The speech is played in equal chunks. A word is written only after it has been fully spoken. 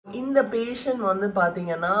இந்த பேஷண்ட் வந்து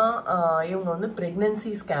பார்த்தீங்கன்னா இவங்க வந்து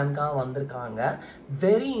ப்ரெக்னென்சி ஸ்கேனுக்காக வந்திருக்காங்க.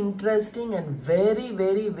 Very interesting and very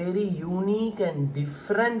very very unique and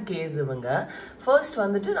different case இவங்க. ஃபர்ஸ்ட்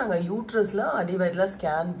வந்துட்டு நாங்கள் யூட்ரஸில் அடிவயத்தில்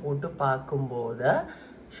ஸ்கேன் போட்டு பார்க்கும்போது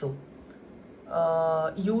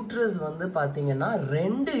யூட்ரஸ் வந்து பார்த்தீங்கன்னா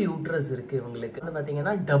 2 யூட்ரஸ் இருக்குது இவங்களுக்கு. வந்து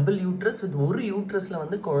பார்த்தீங்கன்னா டபுள் யூட்ரஸ் வித் ஒரு யூட்ரஸில்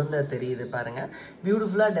வந்து குழந்தை தெரியுது பாருங்கள்.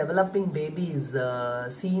 பியூட்டிஃபுல்லாக developing baby is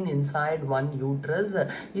scene inside one uterus.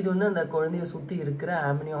 இது வந்து அந்த குழந்தைய சுற்றி இருக்கிற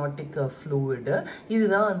ஆம்னியாட்டிக் ஃப்ளூயிடு.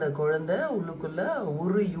 இதுதான் அந்த குழந்தை உள்ளுக்குள்ளே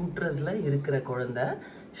ஒரு யூட்ரஸில் இருக்கிற குழந்தை.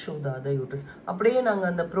 Show the other uterus. அப்படியே நாங்கள்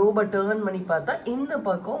அந்த ப்ரோபை டேர்ன் பண்ணி பார்த்தா இந்த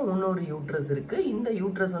பக்கம் இன்னொரு யூட்ரஸ் இருக்குது. இந்த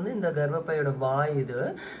யூட்ரஸ் வந்து இந்த கர்ப்பப்பையோட வாய் இது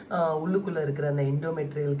உள்ளுக்குள்ளே இருக்கிற அந்த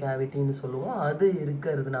எண்டோமெட்ரியல் கேவிட்டின்னு சொல்லுவோம். அது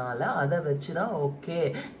இருக்கிறதுனால அதை வச்சு தான் ஓகே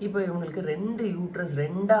இப்போ இவங்களுக்கு 2 யூட்ரஸ்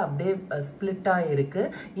 2 அப்படியே ஸ்பிளிட்டாக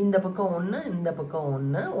இருக்குது. இந்த பக்கம் ஒன்று, இந்த பக்கம்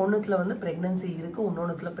ஒன்று. ஒன்றுத்தில் வந்து ப்ரெக்னென்சி இருக்குது,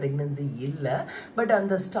 இன்னொன்றுத்தில் ப்ரெக்னென்சி இல்லை. பட்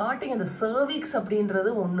அந்த ஸ்டார்டிங் அந்த சர்விக்ஸ் அப்படின்றது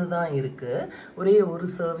ஒன்று தான் இருக்குது. ஒரே ஒரு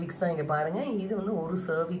சர்விக்ஸ் தான். இங்கே பாருங்கள், இது வந்து ஒரு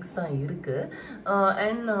சர்விக்ஸ் தான் இருக்குது.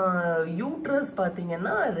 அண்ட் யூட்ரஸ்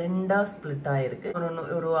பார்த்தீங்கன்னா 2ஆக ஸ்பிளிட் ஆகிருக்கு.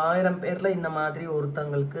 ஒரு 1000 பேரில் இந்த மாதிரி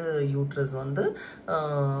ஒருத்தங்களுக்கு யூட்ரஸ் வந்து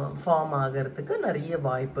ஃபார்ம் ஆகிறதுக்கு நிறைய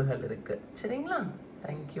வாய்ப்புகள் இருக்குது. சரிங்களா?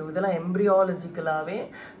 தேங்க்யூ. இதெல்லாம் எம்ப்ரியாலஜிக்கலாகவே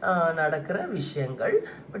நடக்கிற விஷயங்கள்.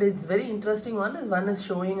 But it's very interesting. One is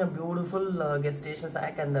showing a beautiful gestation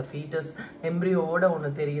chalk அந்த ஃபீட்டஸ் எம்ப்ரியோட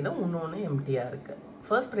ஒன்று தெரியுது, இன்னொன்று எம்டியாக இருக்குது.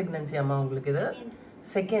 ஃபர்ஸ்ட் ப்ரெக்னென்சி அம்மா உங்களுக்கு இது?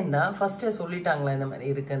 செகண்டா? ஃபர்ஸ்டே சொல்லிட்டாங்களா இந்த மாதிரி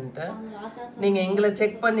இருக்குன்ட்டு? நீங்க எங்களை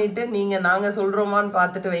செக் பண்ணிட்டு நாங்க சொல்றோமான்னு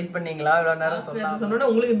பார்த்துட்டு வெயிட் பண்ணீங்களா? இவ்வளவு நேரம் சொன்னா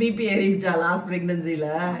உங்களுக்கு பிபி ஏறிடுச்சா லாஸ்ட் பிரெக்னன்சில?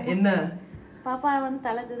 என்ன பாப்பா வந்து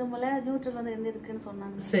தலை திரும்பல, நியூட்ரல் வந்து 2 இருக்குன்னு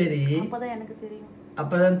சொன்னாங்க. சரி, அப்பதான் எனக்கு தெரியும்.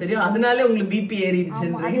 அப்பதான் தெரியும். அதனால உங்களுக்கு பிபி ஏறிடுச்சு.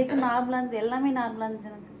 அதுக்கு நார்மலா இருந்து எல்லாமே நார்மலா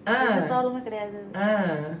இருந்துச்சு. எனக்கு ப்ராப்ளமே கிடையாது.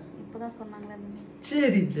 இப்பதான் சொன்னாங்களே.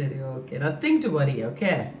 சரி சரி, okay, nothing to worry.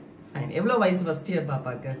 Okay fine. எவ்வளோ வயசு ஃபர்ஸ்ட் இயர்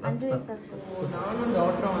பாப்பாக்கு? நானும்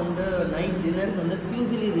டாக்டரும் வந்து நைட் டின்னருக்கு வந்து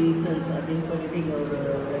ஃபியூசிலி ரீசன்ஸ் அப்படின்னு சொல்லிட்டு இங்கே ஒரு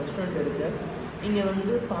ரெஸ்டாரண்ட் இருக்குது. இங்கே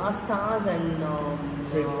வந்து pastas and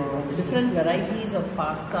different varieties of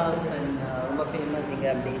pastas and ரொம்ப ஃபேமஸ் இங்கே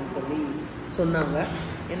அப்படின்னு சொல்லி சொன்னாங்க.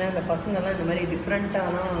 ஏன்னா இந்த பசங்கள்லாம் இந்த மாதிரி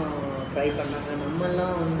டிஃப்ரெண்ட்டாலாம் ட்ரை பண்ணாங்க.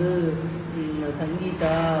 நம்மெல்லாம் வந்து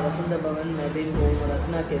சங்கீதா, வசந்த பவன் அப்படின்னு போவோம்,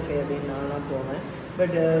 ரத்னா கெஃபே அப்படின்னு நான்லாம் போவேன்.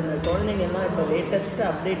 பட் இந்த குழந்தைங்கள்லாம் இப்போ லேட்டஸ்ட்டு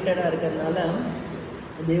அப்டேட்டடாக இருக்கிறதுனால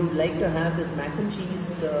they would like to have this mac and cheese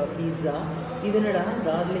pizza. இதனடா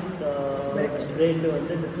garlic bread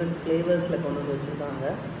வந்து டிஃப்ரெண்ட் ஃப்ளேவர்ஸில் கொண்டு வந்து வச்சுருக்காங்க.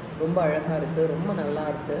 ரொம்ப அழகாக இருக்குது, ரொம்ப நல்லா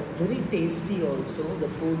இருக்குது. Very tasty also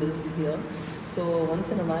the food is here. So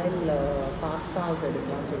once in a while pastas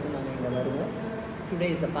எடுக்கலாம்னு சொல்லிட்டு நாங்கள் இங்கே வருவோம்.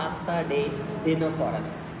 Today is a pasta day dinner for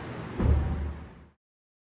us.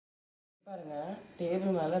 பாருங்கள்,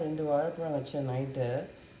 டேபிள் மேலே 2 வாழைப்பழம் வச்ச நைட்டு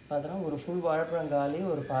பார்த்தோன்னா ஒரு ஃபுல் வாழைப்பழம் காலி,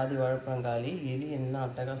 ஒரு பாதி வாழைப்பழம் காலி. எலி என்ன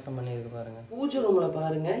அட்டகாசம் பண்ணியிருக்கு பாருங்கள். பூஜை ரூமில்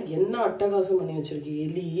பாருங்கள் என்ன அட்டகாசம் பண்ணி வச்சுருக்கு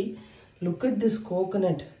எலி. Look at this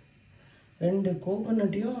coconut. 2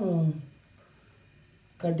 கோகனட்டையும்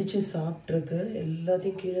கடிச்சு சாப்பிட்ருக்கு,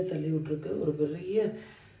 எல்லாத்தையும் கீழே தள்ளி விட்ருக்கு. ஒரு பெரிய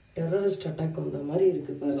டெரரிஸ்ட் அட்டாக் வந்த மாதிரி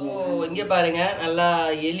இருக்குது பாருங்க. ஸோ இங்கே பாருங்கள், நல்லா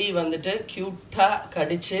எலி வந்துட்டு க்யூட்டாக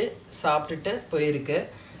கடிச்சு சாப்பிட்டுட்டு போயிருக்கு.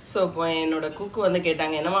 ஸோ இப்போ என்னோட குக்கு வந்து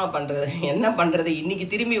கேட்டாங்க என்ன பண்ணுறது இன்னைக்கு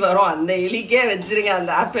திரும்பி வரோம், அந்த எலிக்கே வச்சுருங்க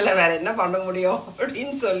அந்த ஆப்பிளை, வேறு என்ன பண்ண முடியும்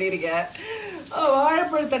அப்படின்னு சொல்லியிருக்கேன்.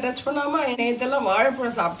 வாழைப்பழத்தை டச் பண்ணாமல் நேற்றெல்லாம்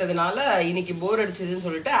வாழைப்பழம் சாப்பிட்டதுனால இன்னைக்கு போர் அடிச்சதுன்னு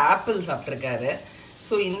சொல்லிட்டு ஆப்பிள் சாப்பிட்ருக்காரு.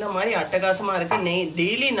 ஸோ இந்த மாதிரி அட்டகாசமாக இருக்குது.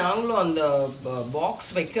 டெய்லி நாங்களும் அந்த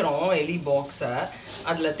பாக்ஸ் வைக்கிறோம், எலி பாக்ஸை.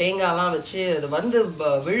 அதில் தேங்காய்லாம் வச்சு அது வந்து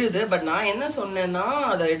விழுது. பட் நான் என்ன சொன்னேன்னா,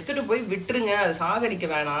 அதை எடுத்துகிட்டு போய் விட்டுருங்க, அதை சாகடிக்க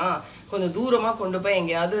வேணாம், கொஞ்சம் தூரமாக கொண்டு போய்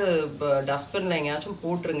எங்கேயாவது டஸ்ட்பினில் எங்கேயாச்சும்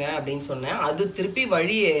போட்டுருங்க அப்படின்னு சொன்னேன். அது திருப்பி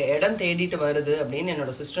வழி இடம் தேடிட்டு வருது அப்படின்னு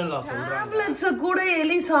என்னோட சிஸ்டர்லா சொல்றாங்க. டேப்லெட்ஸை கூட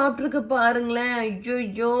எலி சாப்பிட்ருக்கு பாருங்களேன்.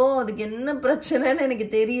 ஐயோ, அதுக்கு என்ன பிரச்சனைன்னு எனக்கு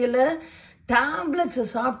தெரியல. டேப்லெட்ஸை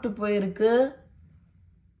சாப்பிட்டு போயிருக்கு.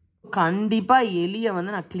 கண்டிப்பாக எலியை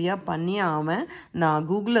வந்து நான் கிளியர் பண்ணியே ஆவேன். நான்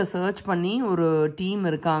கூகுளில் சர்ச் பண்ணி ஒரு டீம்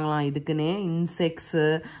இருக்காங்களாம் இதுக்குன்னே. இன்செக்ட்ஸு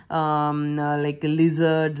லைக்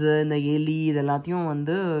லிசர்ட்ஸு, இந்த எலி இது எல்லாத்தையும்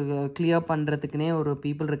வந்து கிளியர் பண்ணுறதுக்குனே ஒரு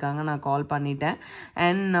பீப்புள் இருக்காங்க. நான் கால் பண்ணிட்டேன்.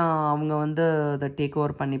 அண்ட் அவங்க வந்து அதை டேக்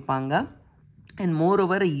ஓவர் பண்ணிப்பாங்க. அண்ட்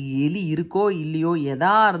மோரோவர் எலி இருக்கோ இல்லையோ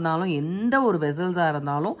எதாக இருந்தாலும் எந்த ஒரு வெசல்ஸாக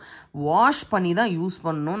இருந்தாலும் வாஷ் பண்ணி தான் யூஸ்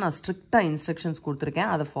பண்ணணும். நான் ஸ்ட்ரிக்டாக இன்ஸ்ட்ரக்ஷன்ஸ்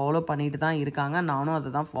கொடுத்துருக்கேன், அதை ஃபாலோ பண்ணிட்டு தான் இருக்காங்க. நானும்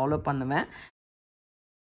அதை தான் ஃபாலோ பண்ணுவேன்.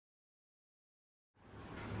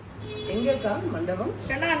 எங்கக்கா மண்டபம்?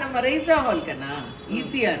 கண்ணா நம்ம Raiza hall Kanna.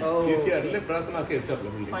 ஈஸியார்ல பிரார்த்தனாக்கு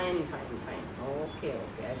எடுத்துறலாம். Fine. Okay,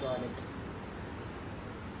 I got it.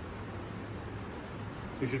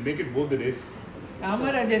 You should make it both the days. ஆமா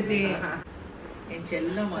ராஜதி என்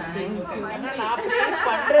செல்லம் வந்து நான் ப்ரே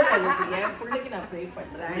பண்றேன் என் பிள்ளைக்கு நான் ப்ரே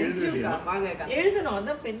பண்றேன் எழுதணும்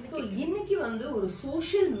அதான் பெண். ஸோ இன்னைக்கு வந்து ஒரு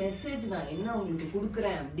சோஷியல் மெசேஜ் நான் என்ன உங்களுக்கு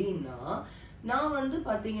கொடுக்குறேன் அப்படின்னா, நான் வந்து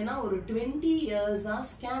பார்த்தீங்கன்னா ஒரு 20 இயர்ஸா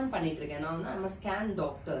ஸ்கேன் பண்ணிட்டு இருக்கேன். நான் வந்து ஐம் ஸ்கேன்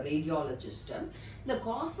டாக்டர், ரேடியாலஜிஸ்ட். இந்த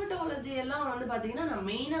காஸ்மெட்டாலஜி எல்லாம் வந்து பார்த்தீங்கன்னா நான்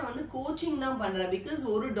மெயினாக வந்து கோச்சிங் தான் பண்றேன். பிகாஸ்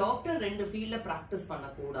ஒரு டாக்டர் 2 ஃபீல்ட்ல ப்ராக்டிஸ்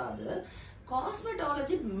பண்ணக்கூடாது.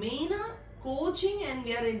 காஸ்மெட்டாலஜி மெயினா coaching, and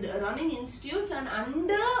we are running institutes, and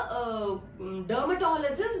under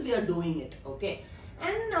dermatologists we are doing it, okay.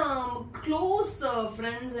 And close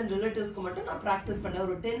friends and relatives ku mattum na practice panna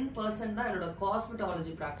oru 10% da enoda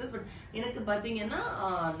cosmetology practice, but enakku pathina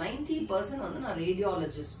 90% vandu na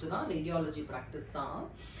radiologist da, radiology practice da.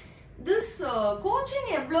 This coaching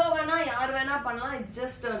evlo vena yaar vena pannalam, it's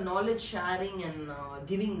just knowledge sharing and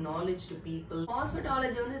giving knowledge to people.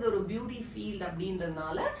 Cosmetology vandu idu oru beauty field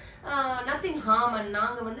அப்படின்றதுனால nothing harm, and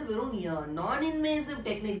naanga vandu verum non invasive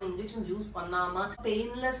techniques, injections use பண்ணாம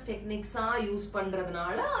painless techniques use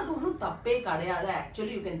பண்றதுனால அது ஒண்ணும் தப்பே கிடையாது.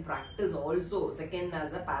 Actually you can practice also second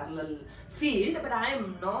as a parallel field, but I am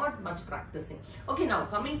not much practicing. Okay, now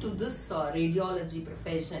coming to this radiology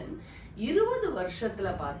profession, 20 வருஷத்துல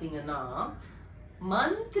பாத்தீங்கன்னா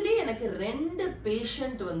monthly எனக்கு 2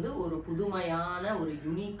 patient வந்து ஒரு புதுமையான ஒரு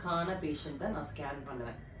யூனிக்கான பேஷண்ட்டை நான் ஸ்கேன்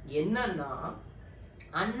பண்ணுவேன். என்னன்னா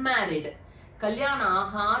அன்மேரிடு, கல்யாணம்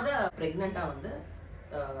ஆகாத பிரெக்னண்டா வந்து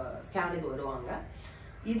ஸ்கேனுக்கு வருவாங்க.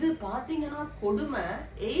 இது பாத்தீங்கன்னா கொடுமை.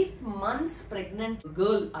 8 months பிரெக்னன்ட்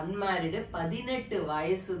கேர்ள், அன்மேரிடு, 18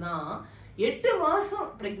 வயசு தான், 8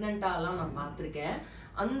 மாசம் பிரெக்னண்டாலாம் நான் பார்த்திருக்கேன்.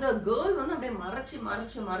 அந்த கேர்ள் வந்து அப்படியே மறைச்சு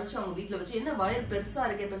மறைச்சு மறைச்சு அவங்க வீட்டுல வச்சு, என்ன வயிறு பெருசா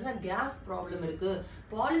இருக்கே, பெருசா கேஸ் ப்ராப்ளம் இருக்கு,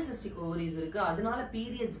 பாலிசிஸ்டிக் ஓவரிஸ் இருக்கு, அதனால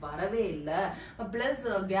பீரியட்ஸ் வரவே இல்லை, பிளஸ்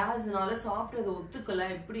கேஸ்னால சாப்பிட்டது ஒத்துக்கல,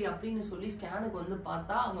 எப்படி அப்படின்னு சொல்லி ஸ்கேனுக்கு வந்து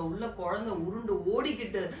பார்த்தா அவங்க உள்ள குழந்தை உருண்டு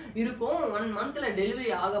ஓடிக்கிட்டு இருக்கும். 1 monthல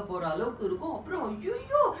டெலிவரி ஆக போற அளவுக்கு இருக்கும். அப்புறம்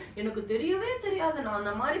ஐயோ எனக்கு தெரியவே தெரியாது, நான்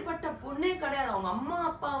அந்த மாதிரிப்பட்ட பொண்ணே கிடையாது. அவங்க அம்மா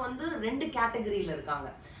அப்பா வந்து 2 கேட்டகரியில இருக்காங்க.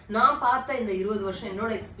 நான் பார்த்த இந்த 20 வருஷம்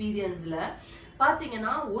என்னோட எக்ஸ்பீரியன்ஸ்ல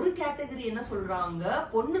பாத்தீங்கன்னா ஒரு கேட்டகரி என்ன சொல்றாங்க,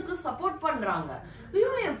 பொண்ணுக்கு சப்போர்ட் பண்றாங்க.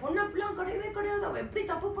 ஐயோ என் பொண்ணு அப்படிலாம் கிடையவே கிடையாது, அவ எப்படி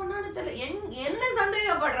தப்பு பண்ணான்னு தெரியல, என்ன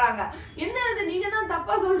சந்தேகப்படுறாங்க, என்ன இது நீங்க தான்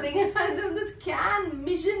தப்பா சொல்றீங்க. இது வந்து ஸ்கேன்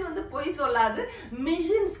மிஷின் வந்து பொய் சொல்லாது,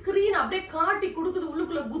 மிஷின் ஸ்கிரீன் அப்படியே காட்டி கொடுக்குது,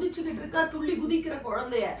 உள்ளுக்குள்ள குதிச்சுக்கிட்டு இருக்கா துள்ளி குதிக்கிற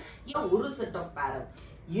குழந்தைய. ஒரு செட் ஆஃப் பேரண்ட்,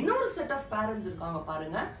 இன்னொரு செட் ஆஃப் பேரண்ட்ஸ் இருக்காங்க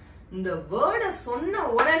பாருங்க, இந்த வேர்டை சொன்ன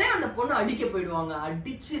உடனே அந்த பொண்ணு அடிக்க போயிடுவாங்க,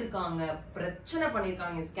 அடிச்சிருக்காங்க, பிரச்சனை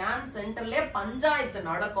பண்ணிருக்காங்க, ஸ்கேன் சென்டர்லயே பஞ்சாயத்து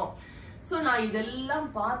நடக்கும். ஸோ நான் இதெல்லாம்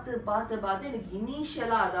பார்த்து பார்த்து பார்த்து எனக்கு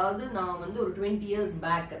இனிஷியலா, அதாவது நான் வந்து ஒரு 20 years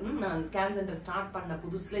பேக் நான் ஸ்கேன் சென்டர் ஸ்டார்ட் பண்ண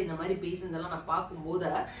புதுசுல இந்த மாதிரி பேஷண்ட்ஸ் எல்லாம் நான் பார்க்கும்போது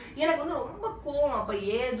எனக்கு வந்து ரொம்ப கோவம். அப்ப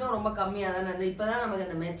ஏஜும் ரொம்ப கம்மியா தானே இருந்தது, இப்பதான் நமக்கு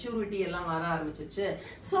அந்த மெச்சூரிட்டி எல்லாம் வர ஆரம்பிச்சிச்சு.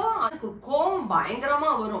 ஸோ அதுக்கு கோவம்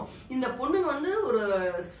பயங்கரமா வரும். இந்த பொண்ணுங்க வந்து ஒரு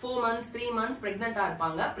 4 months 3 months பிரெக்னெண்டா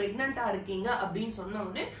இருப்பாங்க, பிரெக்னெண்டா இருக்கீங்க அப்படின்னு சொன்ன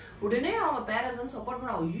உடனே அவங்க பேரண்ட்ஸ் வந்து சப்போர்ட்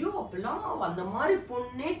பண்ண, ஐயோ அப்படிலாம் அந்த மாதிரி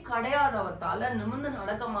பொண்ணே கிடையாது, அவ தலை நிமிர்ந்து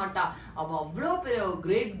நடக்க மாட்டா, அவ அவ்வளோ பெரிய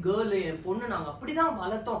கிரேட் கேர்ள், என் பொண்ணு நாங்க அப்படிதான்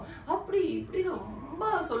வளர்த்தோம், அப்படி இப்படின்னு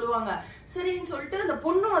ரொம்ப சொல்லுவாங்க. சரின்னு சொல்லிட்டு அந்த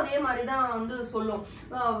பொண்ணும் அதே மாதிரிதான் வந்து சொல்லும்,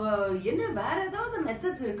 என்ன வேற ஏதாவது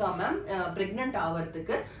மெத்தட்ஸ் இருக்கா மேம் பிரெக்னென்ட்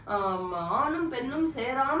ஆகிறதுக்கு, ஆணும் பெண்ணும்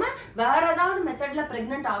சேராம வேற ஏதாவது மெத்தட்ல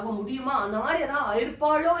பிரெக்னென்ட் ஆக முடியுமா, அந்த மாதிரி ஏதாவது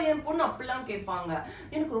ஆயிருப்பாளோ என் பொண்ணு, அப்படிலாம் கேட்பாங்க.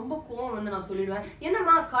 எனக்கு ரொம்ப கோவம் வந்து நான் சொல்லிடுவேன்,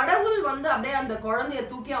 என்னம்மா கடவுள் வந்து அப்படியே அந்த குழந்தைய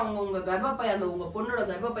தூக்கி அவங்க உங்க கர்ப்பப்பை, அந்த உங்க பொண்ணோட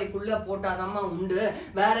கர்ப்பப்பைக்குள்ள போட்டாதாம்மா உண்டு,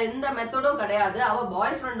 வேற எந்த மெத்தடும் கிடையாது, அவ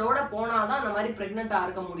பாய் ஃப்ரெண்டோட போனாதான் அந்த மாதிரி பிரெக்னென்ட்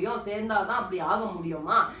ஆக முடியும், சேர்ந்தாதான் அப்படி ஆக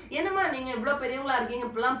முடியுமா, என்னம்மா நீங்க இவ்வளவு பெரியவங்களா இருக்கீங்க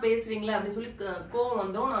இப்பெல்லாம் பேசுறீங்களே அப்படின்னு சொல்லி கோவம்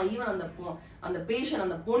வந்துடும். நான் ஈவன் அந்த பேஷண்ட்,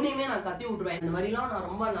 அந்த பொண்ணையுமே நான் கத்தி விட்டுருவேன், இந்த மாதிரிலாம் நான்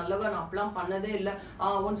ரொம்ப நல்லவ, நான் அப்பெல்லாம் பண்ணதே இல்லை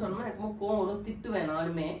ஆகும்னு சொன்னோம்னா எனக்கு ரொம்ப கோவம் வரும், திட்டுவேன்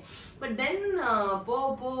நானுமே. பட் தென்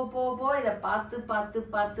போ இதை பார்த்து பார்த்து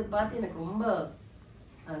பார்த்து பார்த்து எனக்கு ரொம்ப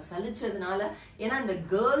சலிச்சதுனால, ஏன்னா இந்த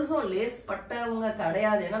கேர்ள்ஸும் லேஸ் பட்டவங்க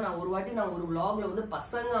கிடையாது. ஏன்னா நான் ஒரு vlogல வந்து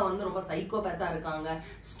பசங்க வந்து ரொம்ப சைக்கோபேத்தா இருக்காங்க,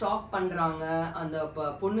 ஸ்டாக் பண்றாங்க, அந்த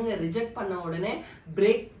பொண்ணுங்க ரிஜெக்ட் பண்ண உடனே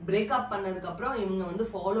பிரேக்அப் பண்ணதுக்கு அப்புறம் இவங்க வந்து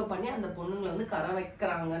ஃபாலோ பண்ணி அந்த பொண்ணுங்களை வந்து கரை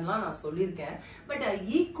வைக்கிறாங்கன்னா நான் சொல்லியிருக்கேன். பட்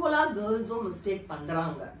ஈக்குவலா கேர்ள்ஸும் மிஸ்டேக்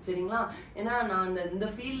பண்றாங்க, சரிங்களா. ஏன்னா நான் இந்த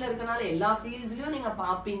ஃபீல்ட்ல இருக்கனால எல்லா ஃபீல்ட்ஸ்லயும் நீங்க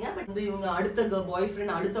பாப்பீங்க. பட் இவங்க அடுத்த பாய்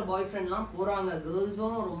ஃப்ரெண்ட் எல்லாம் போறாங்க,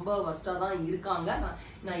 கேர்ள்ஸும் ரொம்ப வஸ்டா தான் இருக்காங்க.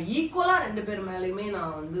 நான் ஈக்குவலா 2 பேர் மேலயுமே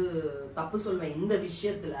நான் வந்து தப்பு சொல்வேன் இந்த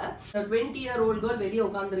விஷயத்துல. 20-year-old girl வெளியே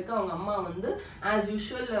உட்காந்துருக்கு, அவங்க அம்மா வந்து ஆஸ்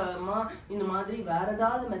யூஷுவல் அம்மா இந்த மாதிரி வேற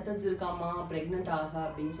ஏதாவது மெத்தட்ஸ் இருக்காமா பிரெக்னென்ட் ஆக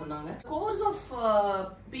அப்படின்னு சொன்னாங்க. கோர்ஸ் ஆஃப்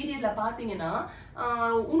பீரியட்ல பாத்தீங்கன்னா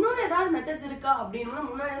இன்னொரு ஏதாவது மெத்தட்ஸ் இருக்கா அப்படின்னு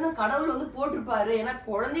முன்னாடி வந்து கடவுள் வந்து போட்டிருப்பாரு. ஏன்னா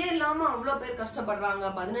குழந்தையே இல்லாம அவ்வளவு பேர் கஷ்டப்படுறாங்க.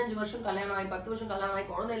 15 வருஷம் கல்யாணம் ஆகி 10 வருஷம் கல்யாணம் ஆகி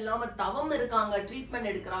குழந்தை இல்லாம தவம் இருக்காங்க,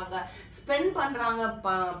 ட்ரீட்மெண்ட் எடுக்கிறாங்க, ஸ்பெண்ட் பண்றாங்க,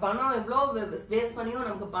 பணம் எவ்வளவு வேஸ்ட் பண்ணியும்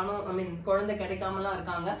நமக்கு பணம் ஐ மீன் குழந்தை கிடைக்காமலாம்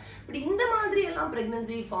இருக்காங்க. பட் இந்த மாதிரி எல்லாம்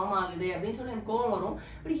பிரெக்னன்சி ஃபார்ம் ஆகுது அப்படின்னு சொல்லி எனக்கு கோவம் வரும்.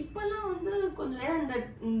 பட் இப்பெல்லாம் வந்து கொஞ்சம் ஏன்னா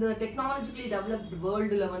இந்த டெக்னாலஜிக்கலி டெவலப்ட்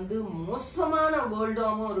வேர்ல்டுல வந்து மோசமான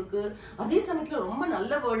வேர்ல்டாவும் இருக்கு, அதே சமயத்துல ரொம்ப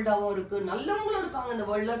நல்ல வேர்ல்டாவும் இருக்கு. நல்லவங்களும் இருக்காங்க இந்த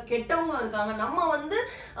வேர்ல்ட்ல, கெட்டவங்களும் இருக்காங்க. நம்ம வந்து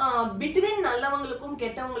பிட்வீன் நல்லவங்களுக்கும்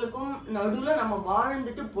கெட்டவங்களுக்கும் நடுவுல நம்ம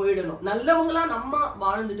வாழ்ந்துட்டு போயிடணும், நல்லவங்களா நம்ம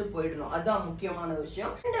வாழ்ந்துட்டு போயிடணும். அதுதான் முக்கியமான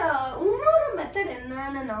விஷயம். அண்ட் இன்னொரு மெத்தட்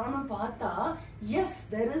என்னன்னு நானும் பார்த்தா S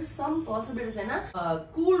there is some possibilities. ஏன்னா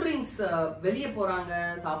கூல் ட்ரிங்க்ஸ் வெளியே போறாங்க,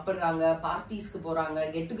 சாப்பிடுறாங்க, பார்ட்டிஸ்க்கு போறாங்க,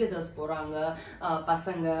 கெட் டுகெதர்ஸ் போறாங்க,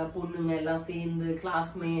 பசங்க பொண்ணுங்க எல்லாம் சேர்ந்து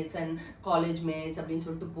கிளாஸ்மேட்ஸ் அண்ட் காலேஜ் மேட்ஸ் அப்படின்னு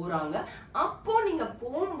சொல்லிட்டு போறாங்க. அப்போ நீங்க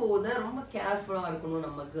போகும்போது ரொம்ப கேர்ஃபுல்லா இருக்கணும்.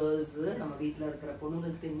 நம்ம கேர்ள்ஸ், நம்ம வீட்டுல இருக்கிற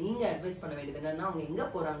பொண்ணுங்களுக்கு நீங்க அட்வைஸ் பண்ண வேண்டியது என்னன்னா அவங்க எங்க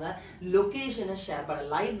போறாங்க லொகேஷனை ஷேர் பண்ண,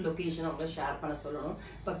 லைவ் லொகேஷன் அவங்க ஷேர் பண்ண சொல்லணும்.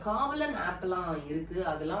 இப்ப காவலன் ஆப் எல்லாம் இருக்கு,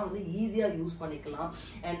 அதெல்லாம் வந்து ஈஸியா யூஸ் பண்ணிக்கலாம்.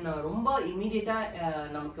 அண்ட் ரொம்ப இமீடியட்டா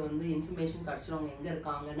நமக்கு வந்து இன்ஃபர்மேஷன் கிடைச்சிடும் எங்க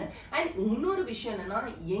இருக்காங்கன்னு. அண்ட் இன்னொரு விஷயம் என்னன்னா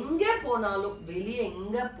எங்க போனாலும் வெளியே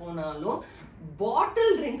எங்க போனாலும்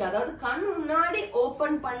பாட்டில் ட்ரிங்க், அதாவது கண் முன்னாடி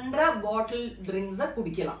ஓபன் பண்ற பாட்டில் ட்ரிங்க்ஸை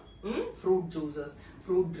குடிக்கலாம். ஃப்ரூட் ஜூசஸ்,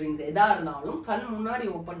 ஃப்ரூட் ட்ரிங்க்ஸ் எதா இருந்தாலும் கண் முன்னாடி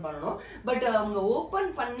ஓபன் பண்ணணும். பட் அவங்க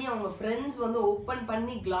ஓபன் பண்ணி அவங்க ஃப்ரெண்ட்ஸ் வந்து ஓபன்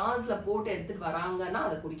பண்ணி கிளாஸ்ல போட்டு எடுத்துட்டு வராங்கன்னா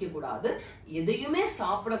அதை குடிக்க கூடாது. எதையுமே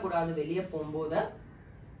சாப்பிடக்கூடாது வெளியே போகும்போது.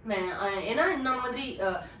 ஏன்னா இந்த மாதிரி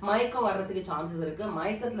மயக்கம் வர்றதுக்கு சான்சஸ் இருக்கு.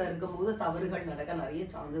 மயக்கத்துல இருக்கும் போது தவறுகள் நடக்க நிறைய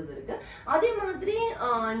சான்சஸ் இருக்கு. அதே மாதிரி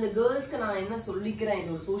இந்த கேர்ள்ஸ்க்கு நான் என்ன சொல்லிக்கிறேன்,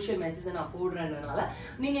 இது ஒரு சோஷியல் மெசேஜ் நான் போடுறேன்றதுனால,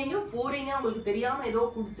 நீங்க எங்கேயோ போறீங்க, உங்களுக்கு தெரியாம ஏதோ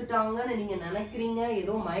கொடுத்துட்டாங்கன்னு நீங்க நினைக்கிறீங்க,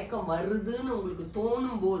 ஏதோ மயக்கம் வருதுன்னு உங்களுக்கு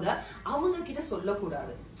தோணும் போது அவங்க கிட்ட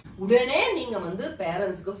சொல்லக்கூடாது. உடனே நீங்க வந்து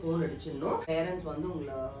பேரண்ட்ஸ்க்கு போன் அடிச்சிடணும். பேரண்ட்ஸ் வந்து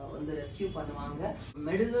உங்களை வந்து ரெஸ்கியூ பண்ணுவாங்க.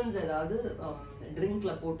 மெடிசன்ஸ் ஏதாவது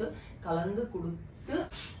ட்ரிங்க்ல போட்டு கலந்து கொடுத்து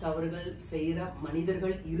தவறுகள் செய்யற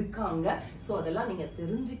மனிதர்கள் இருக்காங்க. சோ அதெல்லாம் நீங்க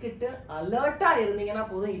தெரிஞ்சுக்கிட்டு அலர்ட்டா இருந்தீங்கன்னா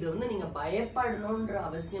போதும். இது வந்து நீங்க பயப்படணும்ன்ற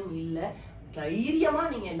அவசியம் இல்லை, தைரியமா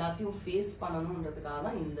நீங்க எல்லாத்தையும் ஃபேஸ் பண்ணணும்ன்றதுக்காக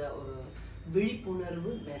தான் இந்த ஒரு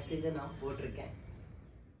விழிப்புணர்வு மெசேஜை நான் போட்டிருக்கேன்.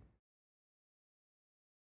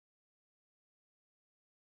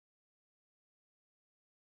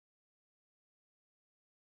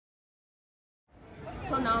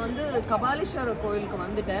 ஸோ நான் வந்து கபாலீஸ்வரர் கோயிலுக்கு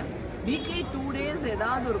வந்துட்டேன். வீக்லி 2 days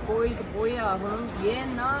ஏதாவது ஒரு கோயிலுக்கு போயே ஆகணும்.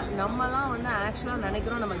 ஏன்னா நம்மலாம் வந்து ஆக்சுவலாக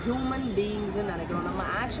நினைக்கிறோம் நம்ம ஹியூமன் பீயிங்ஸ்ன்னு நினைக்கிறோம். நம்ம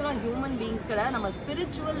ஆக்சுவலாக ஹியூமன் பீயிங்ஸ் கிடையாது, நம்ம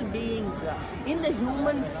ஸ்பிரிச்சுவல் பீயிங்ஸ். இந்த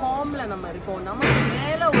ஹியூமன் ஃபார்மில் நம்ம இருக்கோம். நமக்கு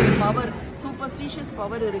மேலே ஒரு பவர், சூப்பர்ஸ்டிஷியஸ்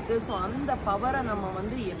பவர் இருக்குது. ஸோ அந்த பவரை நம்ம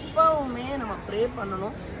வந்து எப்போவுமே நம்ம ப்ரே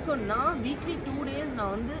பண்ணணும். ஸோ நான் வீக்லி 2 days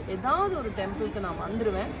நான் வந்து ஏதாவது ஒரு டெம்பிளுக்கு நான்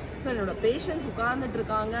வந்துடுவேன். ஸோ என்னோட பேஷண்ட்ஸ் உட்கார்ந்துட்டு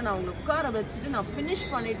இருக்காங்க, நான் அவங்களை உட்கார வச்சுட்டு நான் ஃபினிஷ்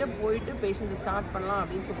பண்ணிவிட்டு போயிட்டு பேஷண்ட்ஸை ஸ்டார்ட் பண்ணலாம்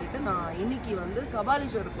அப்படின்னு சொல்லிட்டு நான் இன்னைக்கு வந்து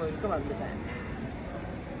கபாலீஸ்வரர் கோயிலுக்கு வந்துட்டேன்.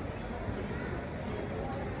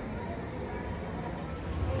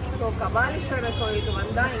 ஸோ கபாலீஸ்வரர் கோயிலுக்கு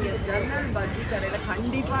வந்தால் இங்கே ஜர்னல் பஜ்ஜி கடையில்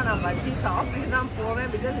கண்டிப்பாக நான் பஜ்ஜி சாப்பிட்டு தான்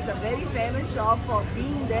போவேன். Because it's a very famous shop for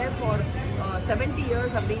being there for 70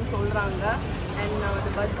 years அப்படின்னு சொல்கிறாங்க. And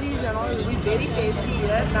the budgies and all will be very tasty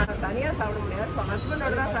here. நான் தனியாக சாப்பிட முடியாது, ஸோ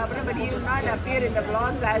ஹஸ்பண்டோட தான் சாப்பிட்றேன். But he will not appear in the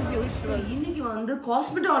vlogs as usual. இன்னைக்கு வந்து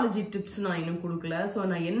காஸ்மெட்டாலஜி டிப்ஸ் நான் இன்னும் கொடுக்கல. ஸோ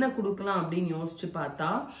நான் என்ன கொடுக்கலாம் அப்படின்னு யோசிச்சு பார்த்தா,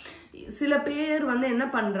 சில பேர் வந்து என்ன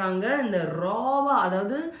பண்ணுறாங்க, இந்த ராவா,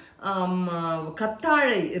 அதாவது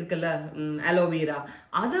கத்தாழை இருக்குல்ல, அலோவேரா,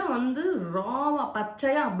 அதை வந்து ராவா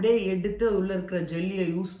பச்சையாக அப்படியே எடுத்து உள்ளே இருக்கிற ஜெல்லியை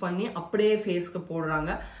யூஸ் பண்ணி அப்படியே ஃபேஸ்க்கு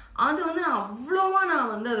போடுறாங்க. அது வந்து நான் அவ்வளோவா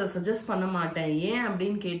நான் வந்து அதை சஜஸ்ட் பண்ண மாட்டேன். ஏன்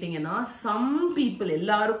அப்படின்னு கேட்டிங்கன்னா, சம் பீப்புள்,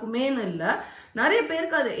 எல்லாருக்குமேன்னு இல்லை, நிறைய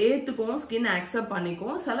பேருக்கு அதை ஏற்றுக்கும், ஸ்கின் அக்செப்ட்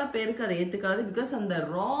பண்ணிக்கும், சில பேருக்கு அதை ஏற்றுக்காது. பிகாஸ் அந்த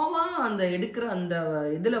ராவா அந்த எடுக்கிற அந்த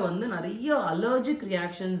இதில் வந்து நிறைய அலர்ஜிக்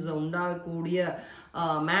ரியாக்ஷன்ஸ் உண்டாகக்கூடிய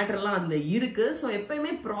மேட்டர்லாம் அதில் இருக்குது. ஸோ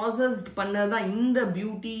எப்பயுமே ப்ராசஸ்ட் பண்ணதான் இந்த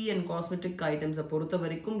பியூட்டி அண்ட் காஸ்மெட்டிக் ஐட்டம்ஸை பொறுத்த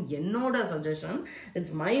வரைக்கும் என்னோட suggestion,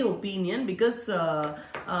 it's my opinion. Because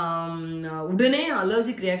உடனே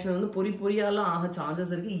அலர்ஜிக் ரியாக்ஷன் ரியாக்ஷன் வந்து பொறியாலாம் ஆக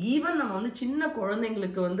சான்சஸ் இருக்கு. ஈவன் நம்ம வந்து சின்ன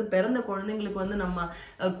குழந்தைங்களுக்கு வந்து பிறந்த குழந்தைங்களுக்கு வந்து நம்ம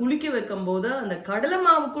குளிக்க வைக்கும் போது அந்த கடலை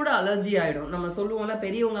மாவு கூட அலர்ஜி ஆயிடும். நம்ம சொல்லுவோம்ல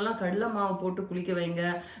பெரியவங்க எல்லாம் கடலை மாவு போட்டு குளிக்க வைங்க,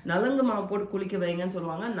 நலங்கு மாவு போட்டு குளிக்க வைங்கன்னு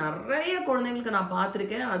சொல்லுவாங்க. நிறைய குழந்தைங்களுக்கு நான்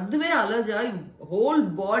பார்த்துருக்கேன், அதுவே அலர்ஜி ஆகி ஹோல்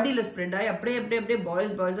பாடியில ஸ்ப்ரெட் ஆகி அப்படியே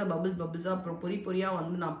பாயில்ஸா பபிள்ஸா அப்புறம் பொறியா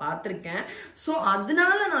வந்து நான் பார்த்துருக்கேன். ஸோ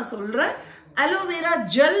அதனால நான் சொல்றேன் அலோவேரா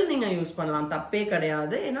ஜெல் நீங்க யூஸ் பண்ணலாம், தப்பே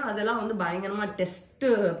கிடையாது. ஏன்னா அதெல்லாம் வந்து பயங்கரமா டெஸ்ட்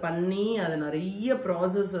பண்ணி அது நிறைய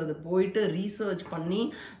ப்ராசஸ் அது போயிட்டு ரீசர்ச் பண்ணி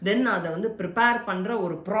தென் அதை வந்து ப்ரிப்பேர் பண்ற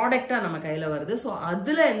ஒரு ப்ராடக்டா நம்ம கையில வருது. ஸோ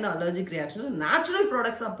அதுல எந்த அலர்ஜிக் ரியாக்ஷன் நேச்சுரல்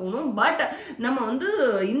ப்ராடக்ட்ஸா போகணும். பட் நம்ம வந்து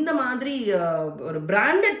இந்த மாதிரி ஒரு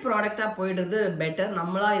பிராண்டட் ப்ராடக்டா போயிடுறது பெட்டர்.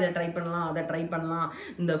 நம்மளா இதை ட்ரை பண்ணலாம், அதை ட்ரை பண்ணலாம்,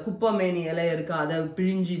 இந்த குப்பைமேனி இலை இருக்கு அதை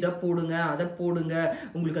பிழிஞ்சு இதை போடுங்க, அதை போடுங்க,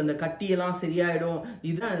 உங்களுக்கு அந்த கட்டியெல்லாம் சரியாயிடும்,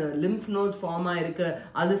 இது லிம்ஃப் நோட்ஸ் ஃபார்ம் ஆயிருக்கு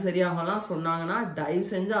அது சரியாகலாம் சொன்னாங்கன்னா தயவு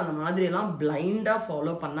செஞ்சு அந்த மாதிரி எல்லாம் பிளைண்டா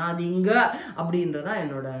ஃபாலோ பண்ணாதீங்க அப்படின்றதா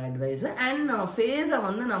என்னோட அட்வைஸ். அண்ட் ஃபேஸை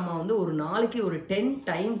வந்து நம்ம வந்து ஒரு நாளைக்கு ஒரு 10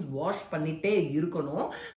 times வாஷ் பண்ணிட்டே இருக்கணும்.